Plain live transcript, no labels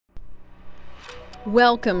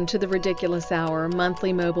Welcome to the Ridiculous Hour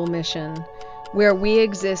monthly mobile mission, where we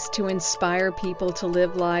exist to inspire people to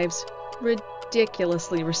live lives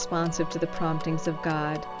ridiculously responsive to the promptings of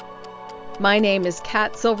God. My name is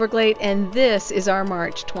Kat Silverglate, and this is our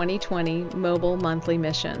March 2020 mobile monthly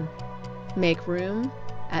mission. Make room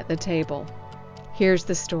at the table. Here's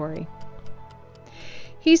the story.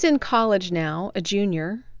 He's in college now, a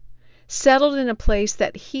junior, settled in a place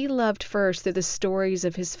that he loved first through the stories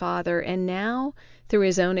of his father and now through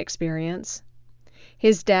his own experience.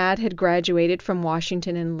 His dad had graduated from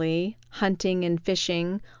Washington and Lee, hunting and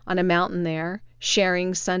fishing on a mountain there,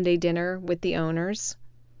 sharing Sunday dinner with the owners.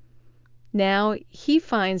 Now he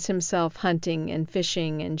finds himself hunting and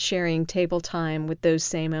fishing and sharing table time with those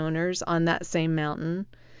same owners on that same mountain,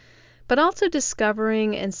 but also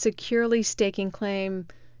discovering and securely staking claim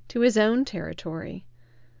to his own territory.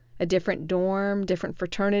 A different dorm, different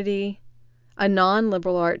fraternity, a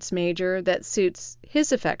non-liberal arts major that suits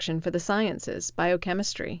his affection for the sciences,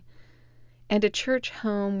 biochemistry, and a church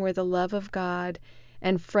home where the love of God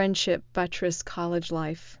and friendship buttress college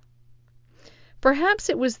life. Perhaps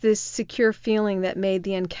it was this secure feeling that made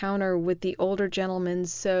the encounter with the older gentleman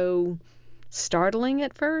so startling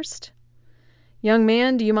at first. "Young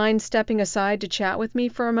man, do you mind stepping aside to chat with me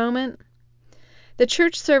for a moment?" The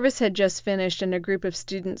church service had just finished and a group of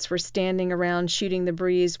students were standing around shooting the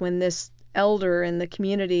breeze when this elder in the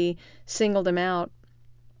community singled him out.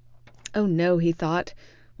 Oh no, he thought.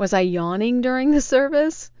 Was I yawning during the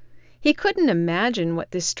service? He couldn't imagine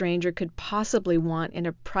what this stranger could possibly want in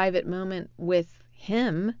a private moment with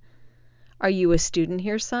him. "Are you a student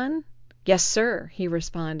here, son?" "Yes, sir," he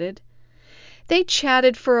responded. They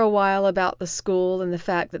chatted for a while about the school and the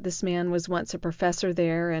fact that this man was once a professor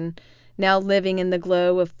there and now living in the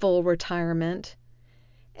glow of full retirement.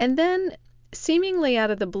 And then, seemingly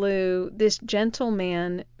out of the blue, this gentle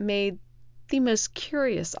man made the most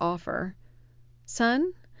curious offer.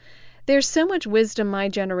 "Son, there's so much wisdom my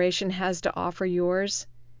generation has to offer yours.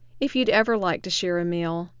 If you'd ever like to share a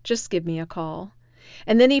meal, just give me a call."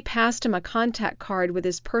 And then he passed him a contact card with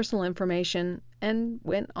his personal information and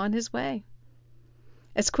went on his way.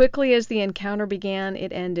 As quickly as the encounter began,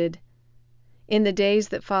 it ended. In the days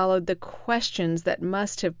that followed, the questions that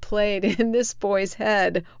must have played in this boy's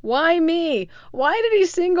head. Why me? Why did he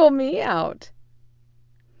single me out?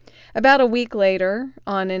 About a week later,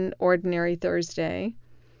 on an ordinary Thursday,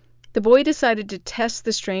 the boy decided to test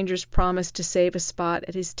the stranger's promise to save a spot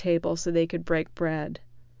at his table so they could break bread.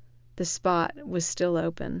 The spot was still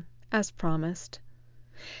open, as promised.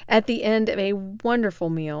 At the end of a wonderful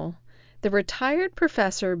meal, the retired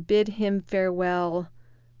professor bid him farewell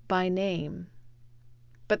by name.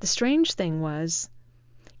 But the strange thing was,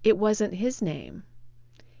 it wasn't his name.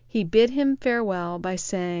 He bid him farewell by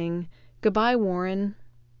saying, "Goodbye, Warren."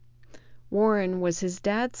 Warren was his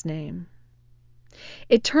dad's name.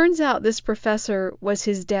 It turns out this professor was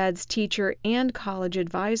his dad's teacher and college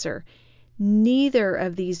advisor. Neither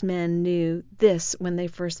of these men knew this when they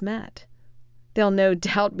first met. They'll no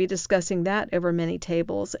doubt be discussing that over many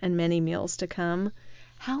tables and many meals to come.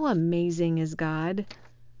 How amazing is God?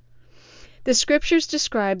 The scriptures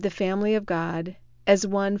describe the family of God as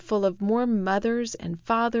one full of more mothers and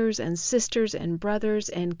fathers and sisters and brothers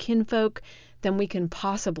and kinfolk than we can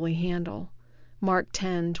possibly handle. Mark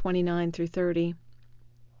 10:29-30.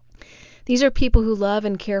 These are people who love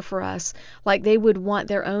and care for us like they would want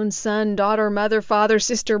their own son, daughter, mother, father,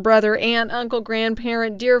 sister, brother, aunt, uncle,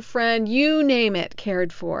 grandparent, dear friend, you name it,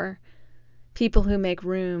 cared for. People who make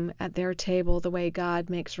room at their table the way God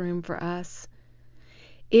makes room for us.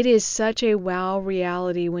 It is such a wow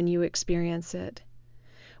reality when you experience it.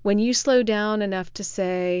 When you slow down enough to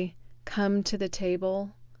say, "Come to the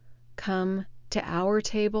table, come to our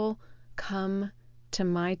table, come to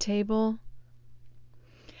my table."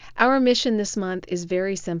 Our mission this month is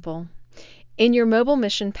very simple. In your mobile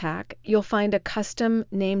mission pack, you'll find a custom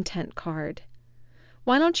name tent card.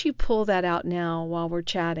 Why don't you pull that out now while we're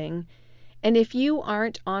chatting? And if you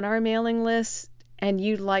aren't on our mailing list and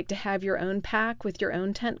you'd like to have your own pack with your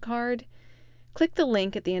own tent card, click the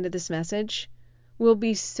link at the end of this message. We'll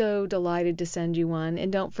be so delighted to send you one,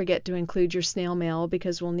 and don't forget to include your snail mail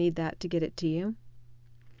because we'll need that to get it to you.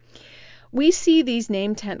 We see these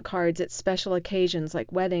name tent cards at special occasions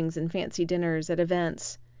like weddings and fancy dinners at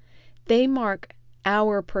events. They mark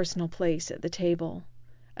our personal place at the table,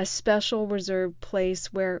 a special reserved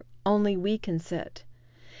place where only we can sit.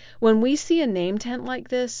 When we see a name tent like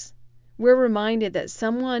this, we're reminded that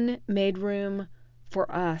someone made room for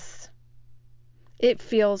us. It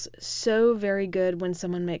feels so very good when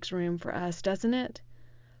someone makes room for us, doesn't it?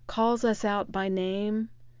 Calls us out by name,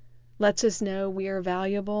 lets us know we are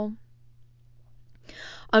valuable.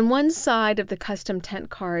 On one side of the custom tent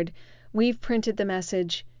card, we've printed the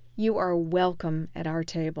message, "You are welcome at our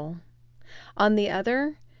table." On the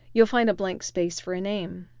other, you'll find a blank space for a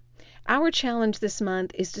name. Our challenge this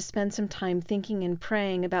month is to spend some time thinking and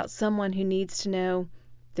praying about someone who needs to know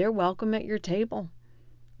they're welcome at your table.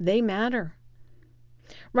 They matter.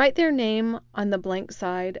 Write their name on the blank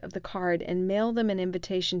side of the card and mail them an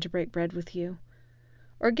invitation to break bread with you.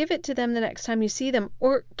 Or give it to them the next time you see them,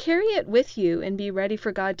 or carry it with you and be ready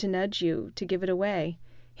for God to nudge you to give it away.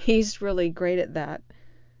 He's really great at that.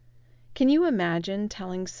 Can you imagine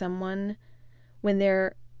telling someone when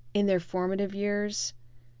they're in their formative years,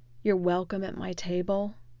 "You're welcome at my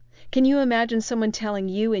table"? Can you imagine someone telling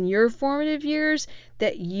you in your formative years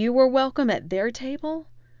that you were welcome at their table?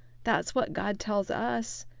 That's what God tells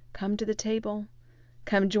us. Come to the table.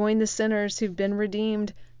 Come join the sinners who've been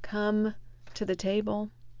redeemed. Come to the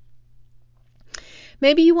table.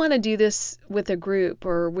 Maybe you want to do this with a group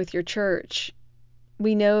or with your church.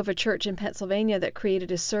 We know of a church in Pennsylvania that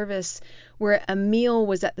created a service where a meal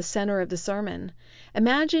was at the center of the sermon.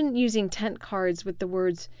 Imagine using tent cards with the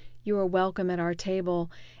words, "You are welcome at our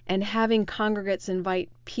table," and having congregants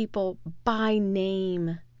invite people by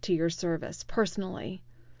name to your service personally.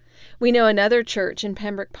 We know another church in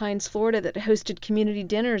Pembroke Pines, Florida that hosted community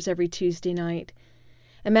dinners every Tuesday night.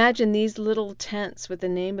 Imagine these little tents with the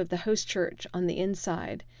name of the host church on the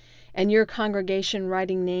inside and your congregation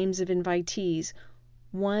writing names of invitees,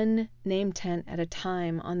 one name tent at a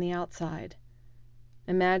time on the outside.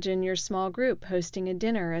 Imagine your small group hosting a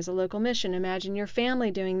dinner as a local mission. Imagine your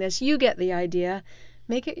family doing this. You get the idea.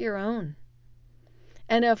 Make it your own.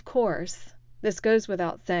 And of course, this goes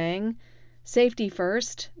without saying, safety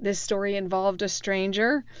first. This story involved a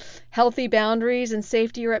stranger. Healthy boundaries and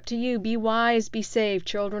safety are up to you. Be wise, be safe.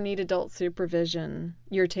 Children need adult supervision.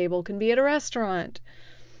 Your table can be at a restaurant.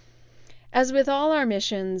 As with all our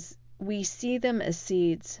missions, we see them as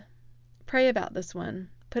seeds. Pray about this one.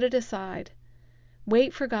 Put it aside.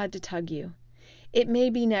 Wait for God to tug you. It may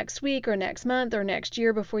be next week or next month or next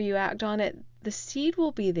year before you act on it. The seed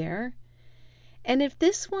will be there. And if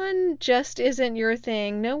this one just isn't your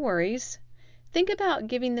thing, no worries. Think about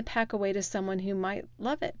giving the pack away to someone who might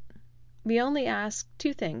love it. We only ask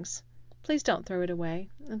 2 things. Please don't throw it away,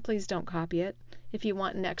 and please don't copy it. If you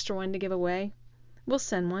want an extra one to give away, we'll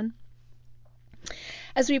send one.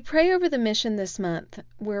 As we pray over the mission this month,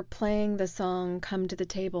 we're playing the song "Come to the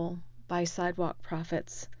Table" by Sidewalk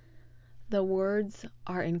Prophets. The words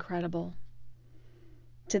are incredible.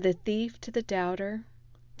 To the thief, to the doubter,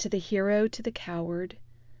 to the hero, to the coward,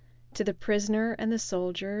 to the prisoner and the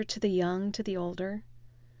soldier, to the young, to the older,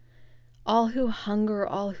 all who hunger,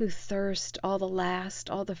 all who thirst, all the last,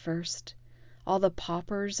 all the first, all the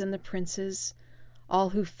paupers and the princes, all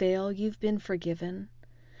who fail, you've been forgiven,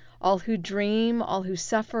 all who dream, all who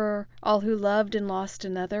suffer, all who loved and lost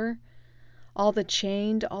another, all the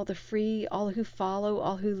chained, all the free, all who follow,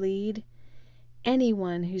 all who lead,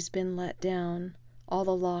 anyone who's been let down, all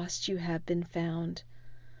the lost, you have been found,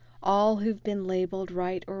 all who've been labeled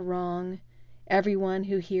right or wrong, everyone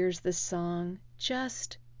who hears this song,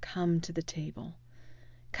 just come to the table.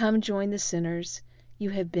 Come join the sinners.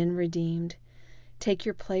 You have been redeemed. Take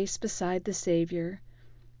your place beside the Savior.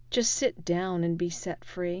 Just sit down and be set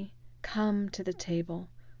free. Come to the table.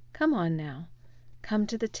 Come on now. Come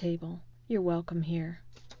to the table. You're welcome here.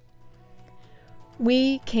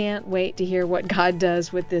 We can't wait to hear what God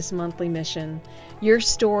does with this monthly mission. Your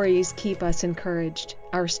stories keep us encouraged.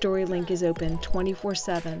 Our story link is open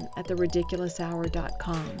 24/7 at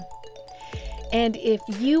theridiculoushour.com. And if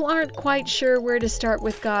you aren't quite sure where to start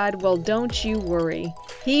with God, well, don't you worry.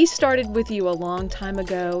 He started with you a long time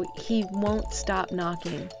ago. He won't stop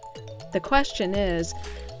knocking. The question is,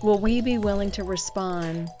 will we be willing to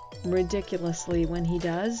respond ridiculously when He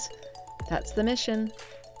does? That's the mission.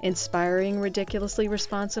 Inspiring ridiculously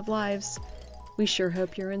responsive lives. We sure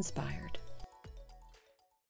hope you're inspired.